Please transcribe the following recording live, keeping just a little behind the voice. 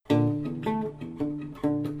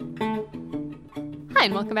Hi,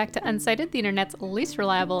 and welcome back to Unsighted, the internet's least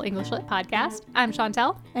reliable English lit podcast. I'm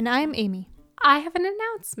Chantel. And I'm Amy. I have an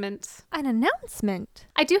announcement. An announcement?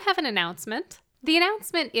 I do have an announcement. The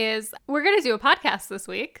announcement is we're going to do a podcast this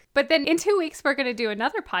week, but then in 2 weeks, we're going to do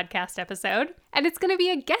another podcast episode, and it's going to be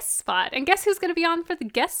a guest spot. And guess who's going to be on for the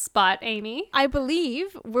guest spot, Amy? I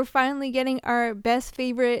believe we're finally getting our best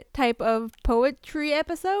favorite type of poetry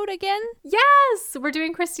episode again. Yes! We're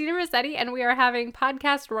doing Christina Rossetti, and we are having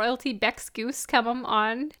podcast royalty Bex Goose come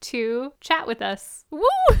on to chat with us. Woo!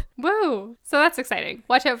 Woo! So that's exciting.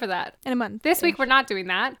 Watch out for that. In a month. This week, we're not doing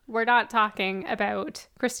that. We're not talking about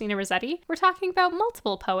Christina Rossetti. We're talking about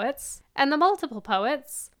multiple poets. And the multiple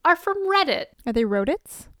poets are from Reddit. Are they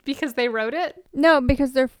Rodits? Because they wrote it? No,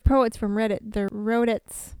 because they're poets from Reddit. They're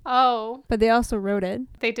Rodits. Oh. But they also wrote it.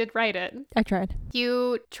 They did write it. I tried.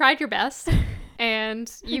 You tried your best.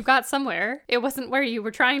 And you got somewhere. It wasn't where you were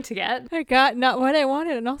trying to get. I got not what I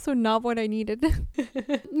wanted and also not what I needed.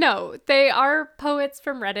 No, they are poets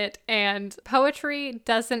from Reddit, and poetry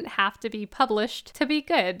doesn't have to be published to be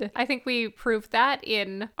good. I think we proved that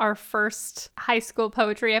in our first high school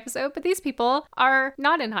poetry episode, but these people are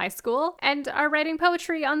not in high school and are writing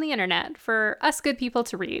poetry on the internet for us good people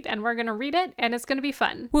to read, and we're going to read it, and it's going to be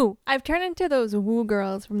fun. Woo. I've turned into those woo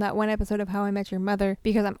girls from that one episode of How I Met Your Mother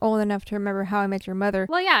because I'm old enough to remember How I Met Your Mother.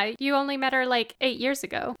 Well, yeah, you only met her like 8 years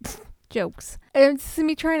ago. Jokes. It's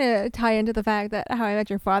me trying to tie into the fact that How I Met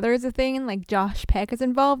Your Father is a thing and like Josh Peck is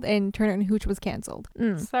involved and Turner and Hooch was canceled.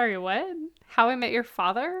 Sorry, what? How I Met Your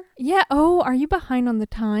Father? Yeah. Oh, are you behind on the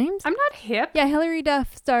times? I'm not hip. Yeah, Hilary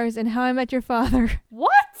Duff stars in How I Met Your Father.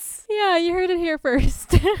 What? Yeah, you heard it here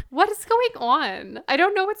first. What is going on? I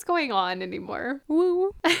don't know what's going on anymore.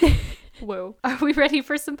 Woo. Whoa. Are we ready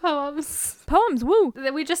for some poems? Poems, woo.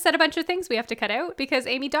 We just said a bunch of things we have to cut out because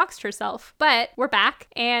Amy doxed herself. But we're back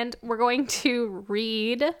and we're going to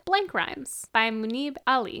read Blank Rhymes by Munib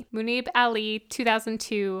Ali. Munib Ali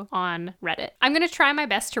 2002 on Reddit. I'm going to try my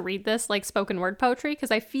best to read this like spoken word poetry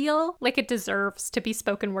because I feel like it deserves to be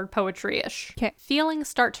spoken word poetry-ish. Okay. Feelings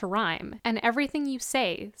start to rhyme and everything you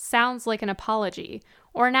say sounds like an apology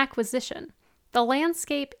or an acquisition. The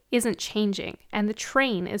landscape isn't changing, and the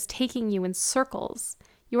train is taking you in circles.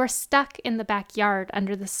 You are stuck in the backyard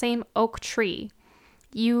under the same oak tree.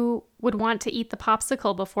 You would want to eat the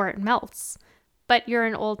popsicle before it melts, but you're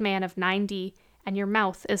an old man of 90, and your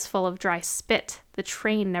mouth is full of dry spit. The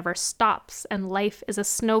train never stops, and life is a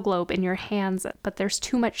snow globe in your hands, but there's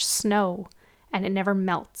too much snow, and it never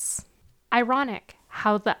melts. Ironic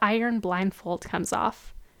how the iron blindfold comes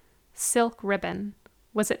off. Silk ribbon,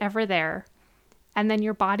 was it ever there? And then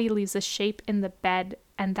your body leaves a shape in the bed,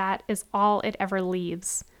 and that is all it ever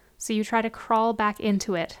leaves. So you try to crawl back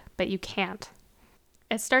into it, but you can't.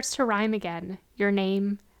 It starts to rhyme again, your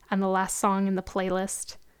name and the last song in the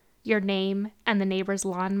playlist, your name and the neighbor's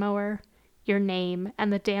lawnmower, your name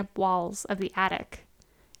and the damp walls of the attic.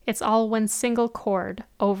 It's all one single chord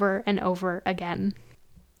over and over again.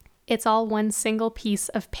 It's all one single piece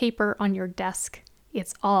of paper on your desk.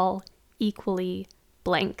 It's all equally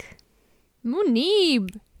blank.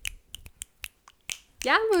 Munib.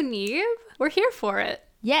 Yeah, Munib. We're here for it.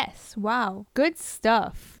 Yes. Wow. Good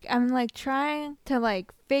stuff. I'm like trying to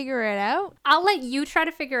like figure it out. I'll let you try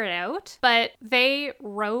to figure it out, but they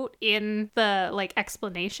wrote in the like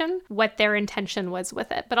explanation what their intention was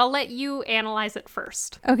with it. But I'll let you analyze it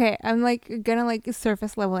first. Okay, I'm like gonna like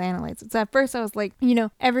surface level analyze it. So at first I was like,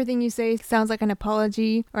 everything you say sounds like an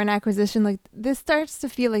apology or an acquisition. Like this starts to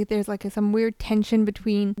feel like there's like some weird tension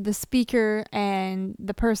between the speaker and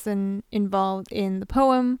the person involved in the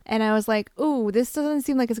poem. And I was like, ooh, this doesn't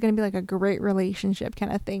seem like it's gonna be like a great relationship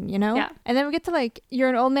kind of thing, Yeah. And then we get to like, you're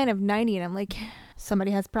an old man of 90, and I'm like,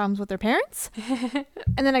 somebody has problems with their parents?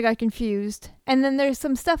 And then I got confused. And then there's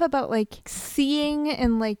some stuff about like seeing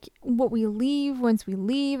and like what we leave once we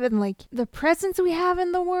leave and like the presence we have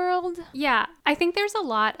in the world. Yeah, I think there's a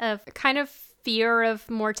lot of kind of fear of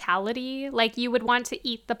mortality. Like you would want to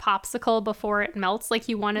eat the popsicle before it melts. Like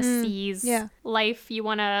you want to seize life. You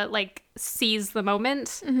want to like seize the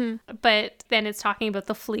moment. But then it's talking about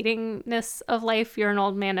the fleetingness of life. You're an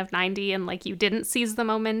old man of 90 and like you didn't seize the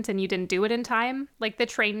moment and you didn't do it in time. Like the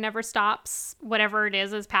train never stops. Whatever it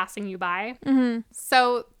is passing you by.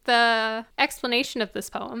 So the explanation of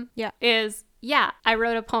this poem is, I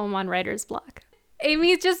wrote a poem on writer's block.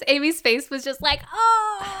 Amy's face was just like,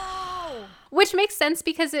 oh. Which makes sense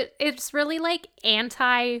because it's really like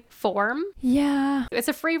anti-form. Yeah. It's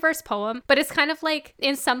a free verse poem, but it's kind of like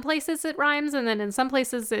in some places it rhymes and then in some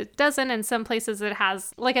places it doesn't. In some places it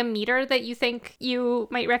has like a meter that you think you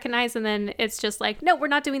might recognize, and then it's just like, no, we're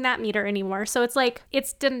not doing that meter anymore. So it's like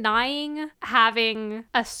it's denying having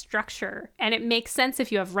a structure, and it makes sense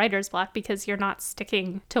if you have writer's block because you're not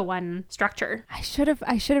sticking to one structure. I should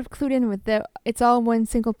have clued in with it's all one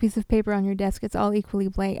single piece of paper on your desk. It's all equally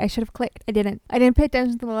blank. I should have clicked. I didn't pay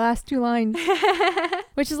attention to the last two lines,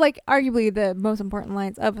 which is like arguably the most important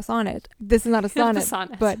lines of a sonnet. This is not a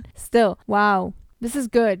sonnet. But still, wow. This is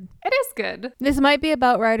good. It is good. This might be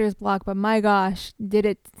about writer's block, but my gosh, did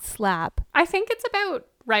it slap. I think it's about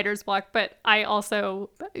writer's block, but I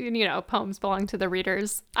also, poems belong to the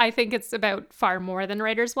readers. I think it's about far more than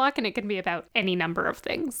writer's block, and it can be about any number of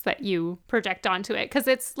things that you project onto it, because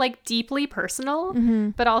it's like deeply personal,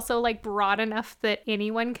 but also like broad enough that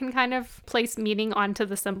anyone can kind of place meaning onto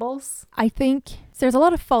the symbols. I think there's a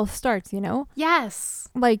lot of false starts, Yes.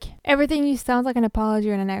 Like everything you sounds like an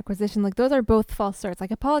apology or an acquisition. Like those are both false starts.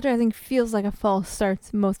 Like apologizing feels like a false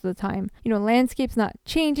start most of the time. Landscape's not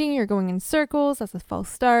changing. You're going in circles. That's a false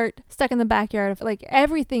start. Stuck in the backyard. Like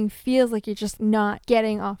everything feels like you're just not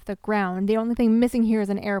getting off the ground. The only thing missing here is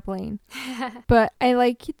an airplane. But I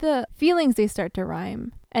like the feelings they start to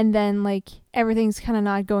rhyme. And then like everything's kind of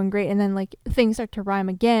not going great, and then like things start to rhyme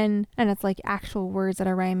again, and it's like actual words that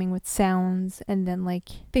are rhyming with sounds, and then like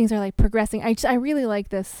things are like progressing. I really like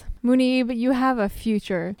this. Munib, you have a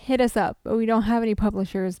future. Hit us up. We don't have any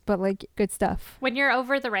publishers, but like good stuff. When you're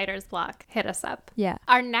over the writer's block, hit us up. Yeah.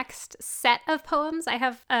 Our next set of poems, I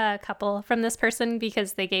have a couple from this person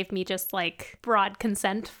because they gave me just like broad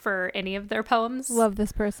consent for any of their poems. Love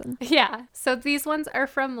this person. Yeah. So these ones are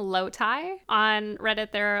from Lowtie. On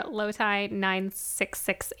Reddit, they're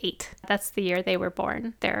Lowtie9668. That's the year they were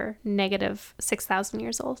born. They're negative 6,000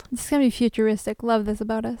 years old. This is going to be futuristic. Love this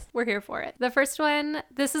about us. We're here for it. The first one,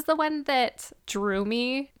 this is the one that drew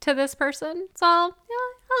me to this person. So I'll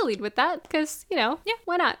lead with that because,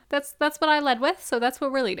 why not? That's what I led with, so that's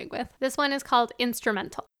what we're leading with. This one is called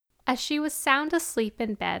Instrumental. As she was sound asleep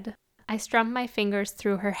in bed, I strummed my fingers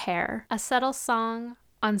through her hair, a subtle song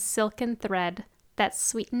on silken thread that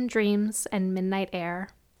sweetened dreams and midnight air.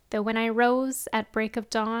 Though when I rose at break of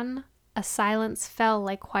dawn, a silence fell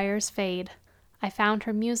like choirs fade. I found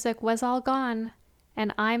her music was all gone,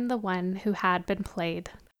 and I'm the one who had been played.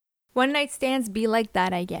 One night stands be like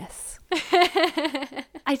that, I guess.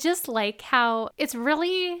 I just like how it's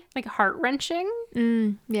really like heart-wrenching.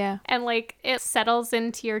 Yeah. And like it settles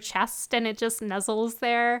into your chest and it just nuzzles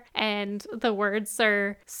there, and the words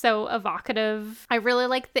are so evocative. I really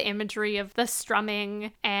like the imagery of the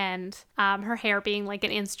strumming and her hair being like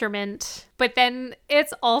an instrument, but then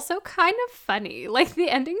it's also kind of funny. Like the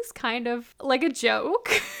ending's kind of like a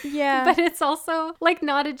joke. Yeah. But it's also like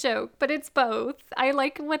not a joke, but it's both. I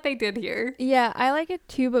like what they did here. Yeah, I like it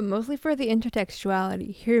too, but mostly for the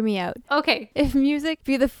intertextuality. Hear me out. Okay. If music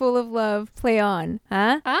be the fool of love, play on.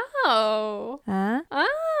 Huh? Oh. Huh?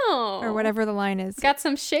 Oh. Or whatever the line is. Got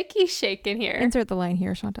some shaky shake in here. Insert the line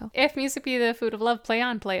here, Chantal. If music be the food of love, play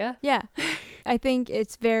on, playa. Yeah. I think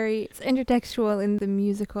it's intertextual in the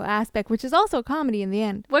musical aspect, which is also comedy in the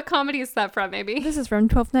end. What comedy is that from, maybe? This is from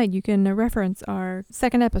 12th Night. You can reference our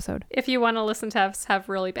second episode. If you want to listen to us have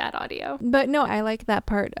really bad audio. But no, I like that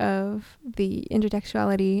part of the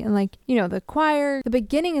intertextuality and like, the choir. The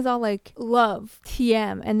beginning is all like love,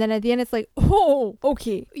 TM. And then at the end it's like, oh,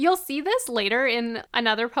 okay. You'll see this later in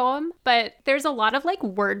another poem, but there's a lot of like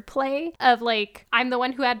wordplay of like, I'm the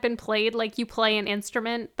one who had been played, like you play an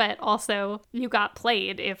instrument, but also you got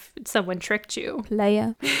played if someone tricked you.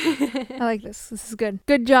 Playa. I like this. This is good.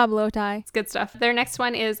 Good job, Lowtie. It's good stuff. Their next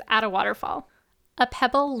one is At a Waterfall. A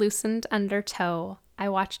pebble loosened under toe. I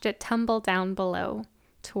watched it tumble down below,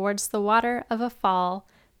 towards the water of a fall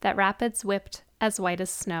that rapids whipped as white as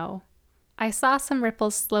snow. I saw some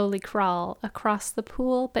ripples slowly crawl across the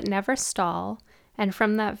pool but never stall, and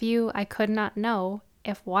from that view I could not know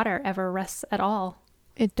if water ever rests at all.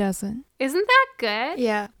 It doesn't. Isn't that good?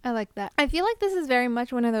 Yeah, I like that. I feel like this is very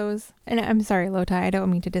much one of those, and I'm sorry, Lowtie, I don't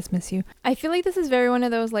mean to dismiss you. I feel like this is very one of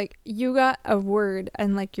those, like, you got a word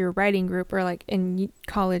in, like, your writing group or, like, in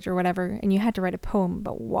college or whatever, and you had to write a poem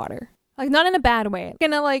about water. Like, not in a bad way.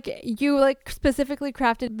 Gonna, like, you, like, specifically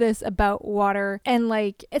crafted this about water. And,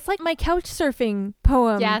 like, it's like my couch surfing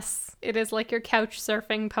poem. Yes, it is like your couch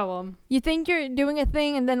surfing poem. You think you're doing a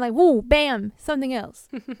thing and then, like, whoa, bam, something else.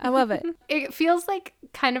 I love it. It feels like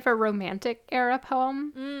kind of a romantic era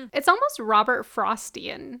poem. It's almost Robert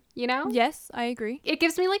Frostian, you know? Yes, I agree. It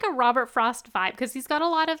gives me like a Robert Frost vibe because he's got a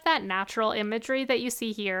lot of that natural imagery that you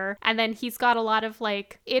see here. And then he's got a lot of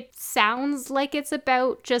like, it sounds like it's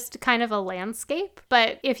about just kind of a landscape.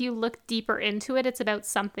 But if you look deeper into it, it's about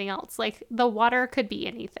something else. Like the water could be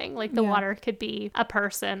anything. Like the water could be a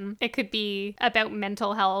person. It could be about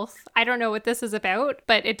mental health. I don't know what this is about,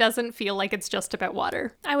 but it doesn't feel like it's just about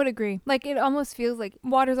water. I would agree. Like, it almost feels like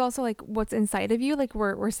water's also like what's inside of you. Like,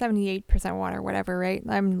 we're 78% water, whatever, right?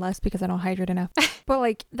 I'm less because I don't hydrate enough. But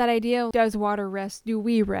like that idea, does water rest? Do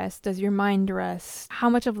we rest? Does your mind rest? How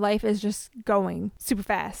much of life is just going super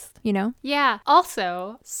fast, you know? Yeah.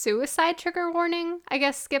 Also, suicide trigger warning. I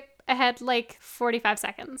guess skip ahead like 45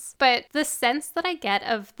 seconds. But the sense that I get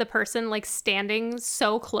of the person like standing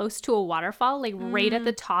so close to a waterfall, like right at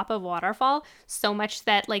the top of waterfall, so much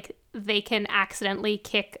that like they can accidentally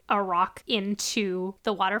kick a rock into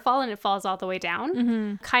the waterfall and it falls all the way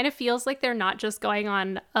down. Kind of feels like they're not just going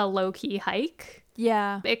on a low-key hike.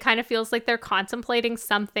 Yeah. It kind of feels like they're contemplating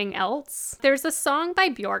something else. There's a song by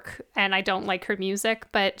Bjork, and I don't like her music,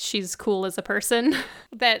 but she's cool as a person,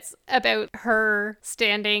 that's about her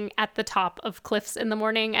standing at the top of cliffs in the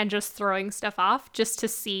morning and just throwing stuff off just to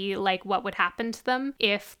see like what would happen to them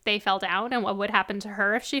if they fell down and what would happen to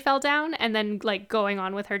her if she fell down, and then like going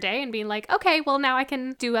on with her day and being like, okay, well now I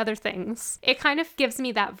can do other things. It kind of gives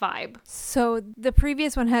me that vibe. So the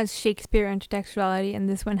previous one has Shakespeare intertextuality and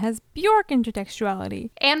this one has Bjork intertextuality.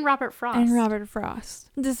 And Robert Frost.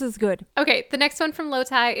 This is good. Okay, the next one from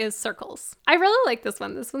Lowtie is circles. I really like this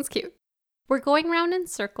one. This one's cute. We're going round in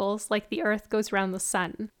circles like the earth goes round the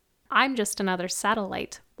sun. I'm just another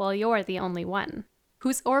satellite, while you're the only one.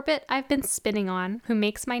 Whose orbit I've been spinning on, who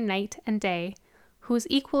makes my night and day, who's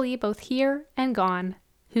equally both here and gone,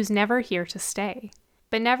 who's never here to stay,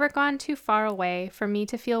 but never gone too far away for me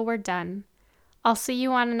to feel we're done. I'll see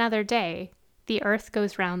you on another day. The earth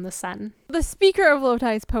goes round the sun. The speaker of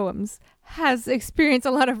Lowtie's poems has experienced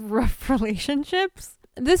a lot of rough relationships.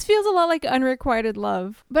 This feels a lot like unrequited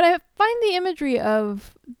love, but I find the imagery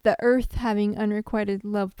of the earth having unrequited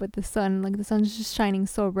love with the sun, like the sun's just shining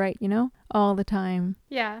so bright, you know, all the time.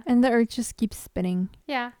 Yeah. And the earth just keeps spinning.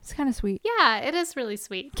 Yeah. It's kind of sweet. Yeah, it is really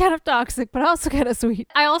sweet. Kind of toxic, but also kind of sweet.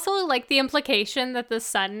 I also like the implication that the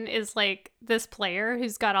sun is like this player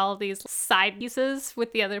who's got all these side pieces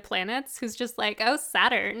with the other planets, who's just like, oh,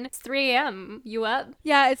 Saturn, it's 3 a.m. You up?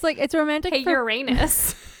 Yeah, it's like, it's romantic Hey, for...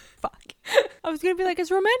 Uranus. Fuck. I was gonna be like,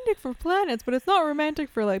 it's romantic for planets, but it's not romantic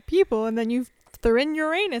for like people, and then you throw in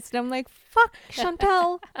Uranus, and I'm like, fuck,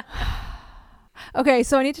 Chantal. Okay,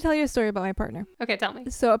 so I need to tell you a story about my partner. Okay, tell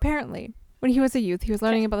me. So apparently, when he was a youth, he was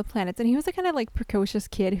learning about the planets, and he was a kind of like precocious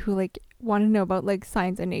kid who like wanted to know about like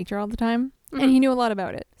science and nature all the time. And he knew a lot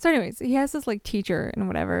about it. So anyways, he has this like teacher and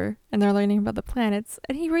whatever, and they're learning about the planets,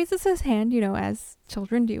 and he raises his hand, you know, as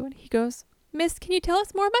children do, and he goes, Miss, can you tell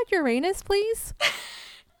us more about Uranus, please?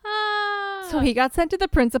 So he got sent to the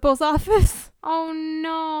principal's office. Oh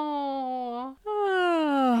no.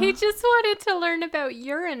 He just wanted to learn about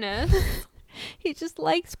Uranus. He just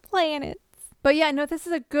likes planets. But yeah, no, this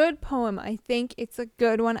is a good poem. I think it's a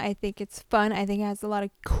good one. I think it's fun. I think it has a lot of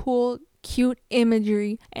cool, cute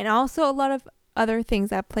imagery and also a lot of other things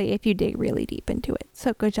that play if you dig really deep into it.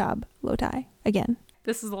 So good job, Lowtie, again.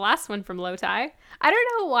 This is the last one from Lowtie. I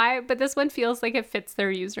don't know why, but this one feels like it fits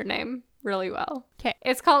their username really well. Okay.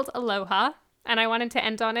 It's called Aloha, and I wanted to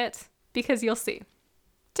end on it because you'll see.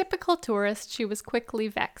 Typical tourist, she was quickly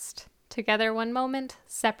vexed. Together one moment,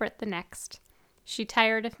 separate the next. She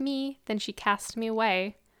tired of me, then she cast me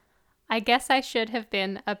away. I guess I should have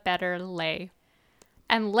been a better lay.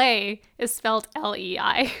 And lay is spelled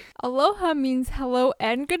L-E-I. Aloha means hello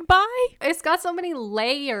and goodbye. It's got so many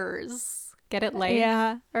layers. Get it?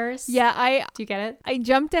 Layers? Yeah, Do you get it? I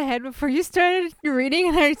jumped ahead before you started reading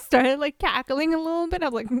and I started like cackling a little bit.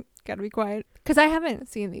 I'm like, gotta be quiet. Because I haven't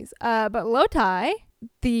seen these. But Lowtie,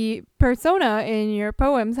 the persona in your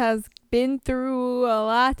poems, has been through a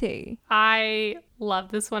lot. I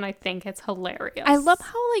love this one. I think it's hilarious. I love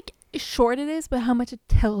how like short it is, but how much it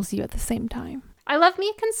tells you at the same time. I love me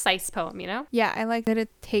a concise poem, you know? Yeah, I like that it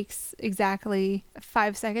takes exactly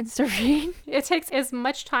 5 seconds to read. It takes as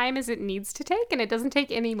much time as it needs to take, and it doesn't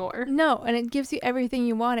take any more. No, and it gives you everything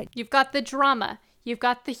you want. You've got the drama. you've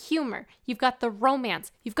got the humor, you've got the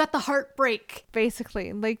romance, you've got the heartbreak.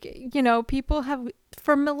 Basically, like, you know, people have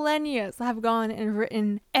for millennia have gone and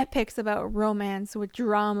written epics about romance with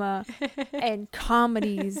drama and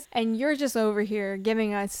comedies, and you're just over here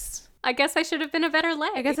giving us. I guess I should have been a better lay.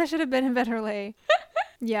 I guess I should have been a better lay.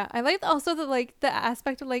 Yeah, I liked also the like the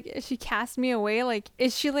aspect of like she cast me away. Like,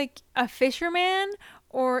 is she like a fisherman?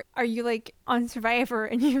 Or are you like on Survivor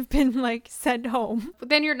and you've been like sent home? But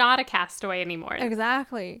then you're not a castaway anymore.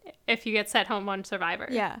 Exactly. If you get sent home on Survivor.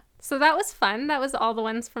 Yeah. So that was fun. That was all the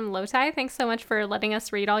ones from Lowtie. Thanks so much for letting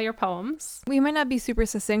us read all your poems. We might not be super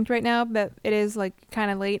succinct right now, but it is like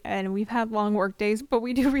kind of late and we've had long work days, but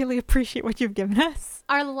we do really appreciate what you've given us.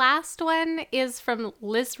 Our last one is from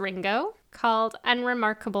Liz Ringo called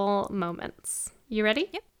Unremarkable Moments. You ready?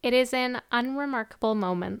 Yep. It is in unremarkable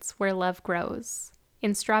moments where love grows,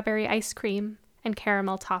 in strawberry ice cream and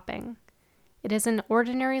caramel topping. It is in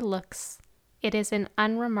ordinary looks. It is in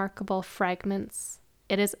unremarkable fragments.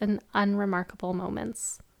 It is in unremarkable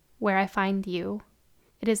moments where I find you.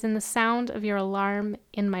 It is in the sound of your alarm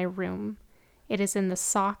in my room. It is in the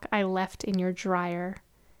sock I left in your dryer.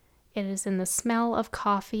 It is in the smell of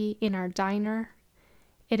coffee in our diner.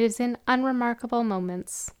 It is in unremarkable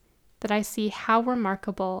moments that I see how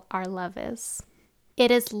remarkable our love is.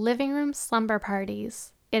 It is living room slumber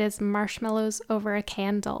parties. It is marshmallows over a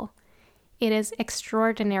candle. It is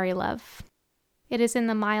extraordinary love. It is in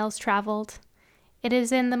the miles traveled. It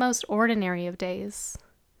is in the most ordinary of days.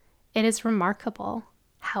 It is remarkable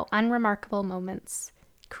how unremarkable moments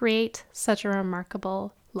create such a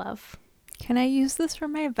remarkable love. Can I use this for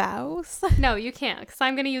my vows? No, you can't, because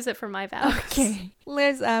I'm going to use it for my vows. Okay.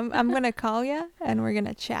 Liz, I'm going to call you and we're going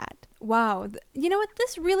to chat. Wow. You know what?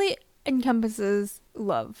 This really encompasses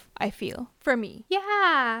love, I feel, for me.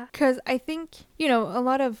 Yeah. Because I think, you know, a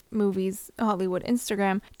lot of movies, Hollywood,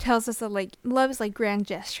 Instagram, tells us that, like, love is like grand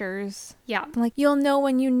gestures. Yeah. Like, you'll know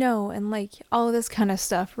when you know, and, like, all of this kind of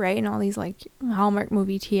stuff, right? And all these, like, Hallmark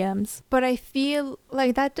movie TMs. But I feel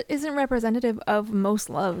like that isn't representative of most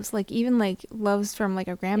loves. Like, even, like, loves from, like,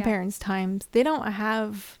 our grandparents' times, they don't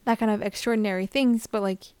have that kind of extraordinary things. But,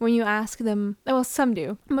 like, when you ask them, well, some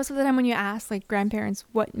do. Most of the time when you ask, like, grandparents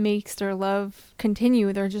what makes their love continue,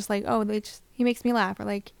 they're just like, oh, he makes me laugh, or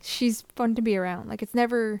like, she's fun to be around. Like, it's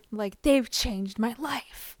never like, they've changed my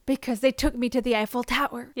life because they took me to the Eiffel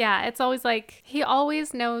Tower. Yeah, it's always like, he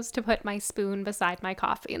always knows to put my spoon beside my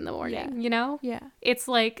coffee in the morning, you know? Yeah. It's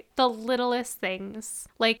like the littlest things.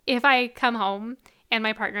 Like, if I come home and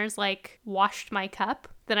my partner's like, washed my cup,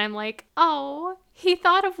 then I'm like, oh, he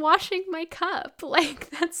thought of washing my cup. Like,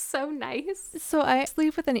 that's so nice. So I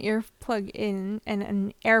sleep with an earplug in and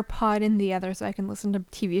an AirPod in the other so I can listen to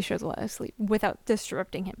TV shows while I sleep without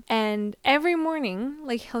disrupting him. And every morning,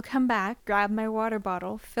 like, he'll come back, grab my water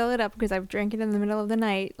bottle, fill it up because I've drank it in the middle of the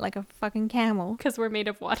night like a fucking camel. Because we're made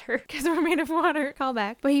of water. Because we're made of water. Call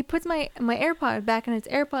back. But he puts my AirPod back in its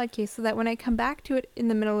AirPod case so that when I come back to it in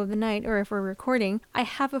the middle of the night, or if we're recording, I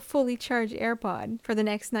have a fully charged AirPod for the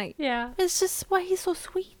next night. Yeah. It's just why he's so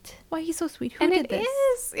sweet. Why he's so sweet. Who and did it this?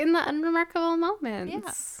 is in the unremarkable moments.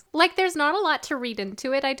 Yeah. Like, there's not a lot to read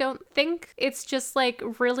into it, I don't think. It's just, like,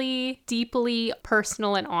 really deeply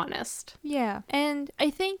personal and honest. Yeah. And I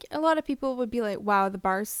think a lot of people would be like, wow, the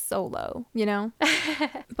bar's so low, you know?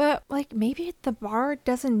 But, like, maybe the bar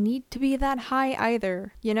doesn't need to be that high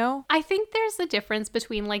either, you know? I think there's a difference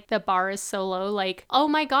between, like, the bar is so low, like, oh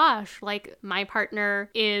my gosh, like, my partner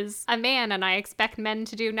is a man and I expect men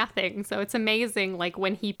to do nothing, so it's amazing, like,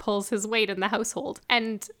 when he pulls his weight in the household.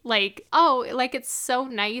 And, like, oh, like, it's so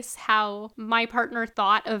nice how my partner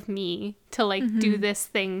thought of me to, like, do this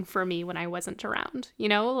thing for me when I wasn't around, you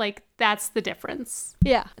know? Like, that's the difference.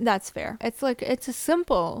 Yeah, that's fair. It's like, it's a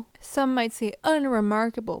simple, some might say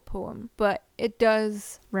unremarkable poem, but it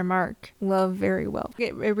does remark love very well.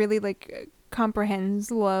 It really, like, comprehends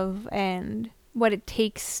love and what it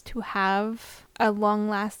takes to have a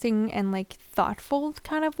long-lasting and, like, thoughtful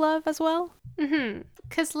kind of love as well. Mm-hmm.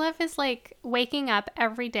 Because love is like waking up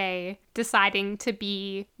every day, deciding to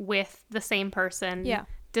be with the same person. Yeah.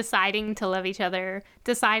 Deciding to love each other,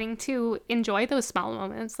 deciding to enjoy those small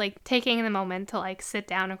moments, like taking the moment to, like, sit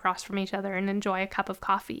down across from each other and enjoy a cup of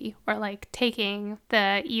coffee, or, like, taking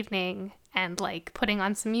the evening and, like, putting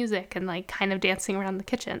on some music and, like, kind of dancing around the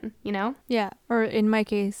kitchen, you know? Yeah. Or in my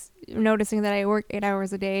case, noticing that I work 8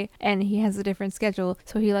 hours a day and he has a different schedule,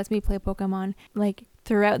 so he lets me play Pokemon, like,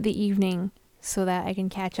 throughout the evening, so that I can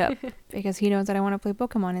catch up, because he knows that I want to play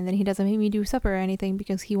Pokemon, and then he doesn't make me do supper or anything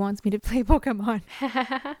because he wants me to play Pokemon.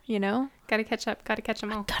 You know? Gotta catch up, gotta catch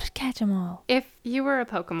them all. Gotta catch them all. If you were a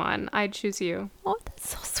Pokemon, I'd choose you. Oh, that's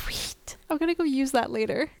so sweet. I'm gonna go use that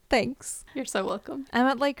later. Thanks. You're so welcome. I'm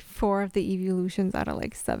at like 4 of the evolutions out of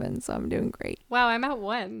like 7, so I'm doing great. Wow, I'm at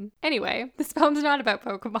 1. Anyway, this poem's not about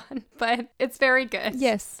Pokemon, but it's very good.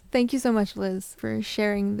 Yes. Thank you so much, Liz, for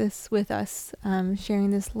sharing this with us,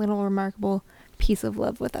 sharing this little remarkable piece of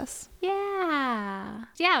love with us.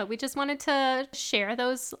 Yeah, we just wanted to share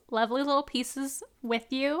those lovely little pieces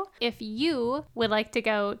with you. If you would like to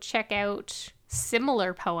go check out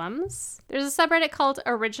similar poems, there's a subreddit called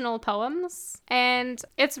Original Poems, and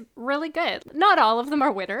it's really good. Not all of them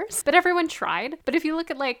are winners, but everyone tried. But if you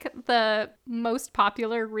look at like the most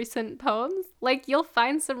popular recent poems, like you'll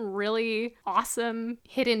find some really awesome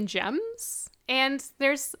hidden gems. And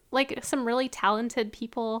there's like some really talented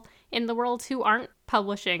people in the world who aren't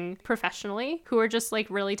publishing professionally, who are just like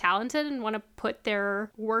really talented and want to put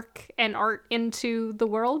their work and art into the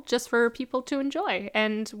world just for people to enjoy.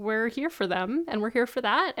 And we're here for them, and we're here for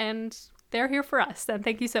that, and they're here for us. And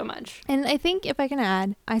thank you so much. And I think if I can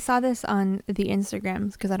add, I saw this on the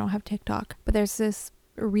Instagrams because I don't have TikTok, but there's this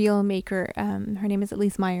reel maker, her name is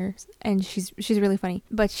Elise Myers, and she's really funny,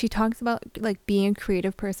 but she talks about like being a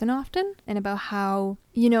creative person often, and about how,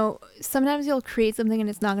 you know, sometimes you'll create something and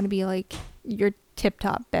it's not going to be like your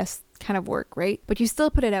tip-top best kind of work, right? But you still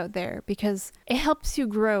put it out there because it helps you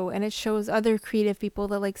grow, and it shows other creative people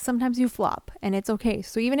that like sometimes you flop and it's okay.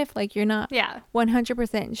 So even if like you're not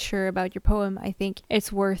 100% sure about your poem, I think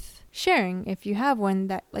it's worth sharing if you have one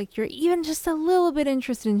that like you're even just a little bit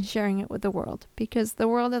interested in sharing it with the world, because the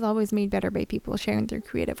world is always made better by people sharing their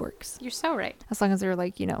creative works. You're so right. As long as they're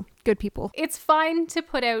like, you know, good people. It's fine to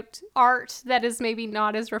put out art that is maybe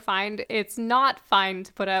not as refined. It's not fine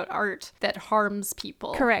to put out art that harms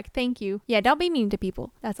people. Correct. Thank you. Yeah, don't be mean to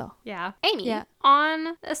people. That's all. Yeah. Amy,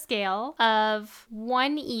 on a scale of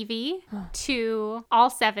 1 Eevee to all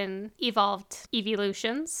 7 evolved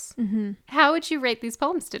evolutions, how would you rate these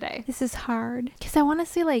poems today? This is hard because I want to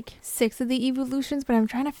say like 6 of the evolutions, but I'm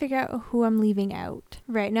trying to figure out who I'm leaving out.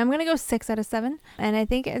 Right now I'm gonna go 6 out of 7, and I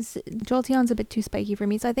think it's Jolteon's a bit too spiky for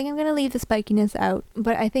me, so I think I'm gonna leave the spikiness out.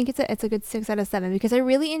 But I think it's a good 6 out of 7 because I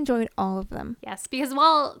really enjoyed all of them. Yes, because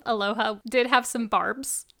while Aloha did have some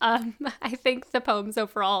barbs, I think the poems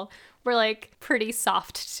overall were like pretty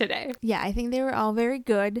soft today. Yeah, I think they were all very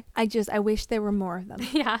good. I wish there were more of them.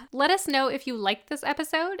 Yeah. Let us know if you liked this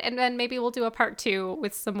episode, and then maybe we'll do a part 2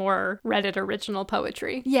 with some more Reddit original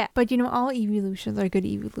poetry. Yeah, but you know, all evolutions are good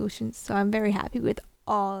evolutions, so I'm very happy with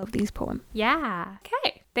all of these poems. Yeah.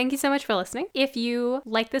 Okay. Thank you so much for listening. If you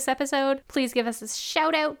like this episode, please give us a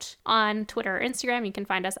shout out on Twitter or Instagram. You can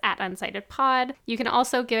find us at UncitedPod. You can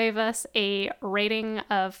also give us a rating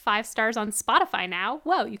of 5 stars on Spotify now.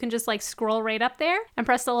 Whoa, you can just like scroll right up there and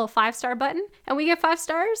press the little 5-star button, and we get 5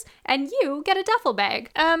 stars, and you get a duffel bag.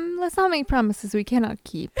 Let's not make promises we cannot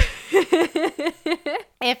keep.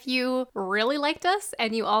 If you really liked us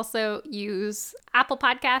and you also use Apple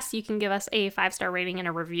Podcasts, you can give us a 5-star rating and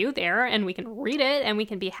a review there, and we can read it and we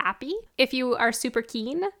can be happy. If you are super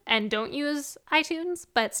keen and don't use iTunes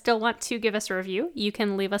but still want to give us a review, you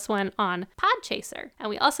can leave us one on Podchaser, and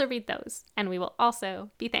we also read those, and we will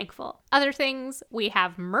also be thankful. Other things, we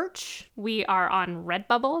have merch. We are on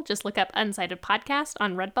Redbubble. Just look up Unsighted Podcast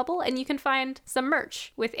on Redbubble, and you can find some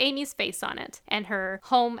merch with Amy's face on it and her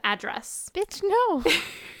home address. Bitch, no.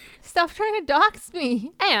 Stop trying to dox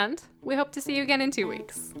me. And we hope to see you again in 2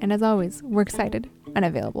 weeks. And as always, we're excited and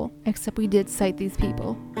available. Except we did cite these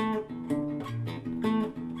people.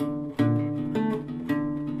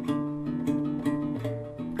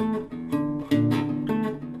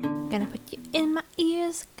 Gonna put you in my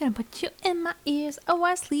ears. Gonna put you in my ears. Oh,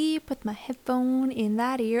 I sleep with my headphone in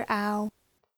that ear. Ow.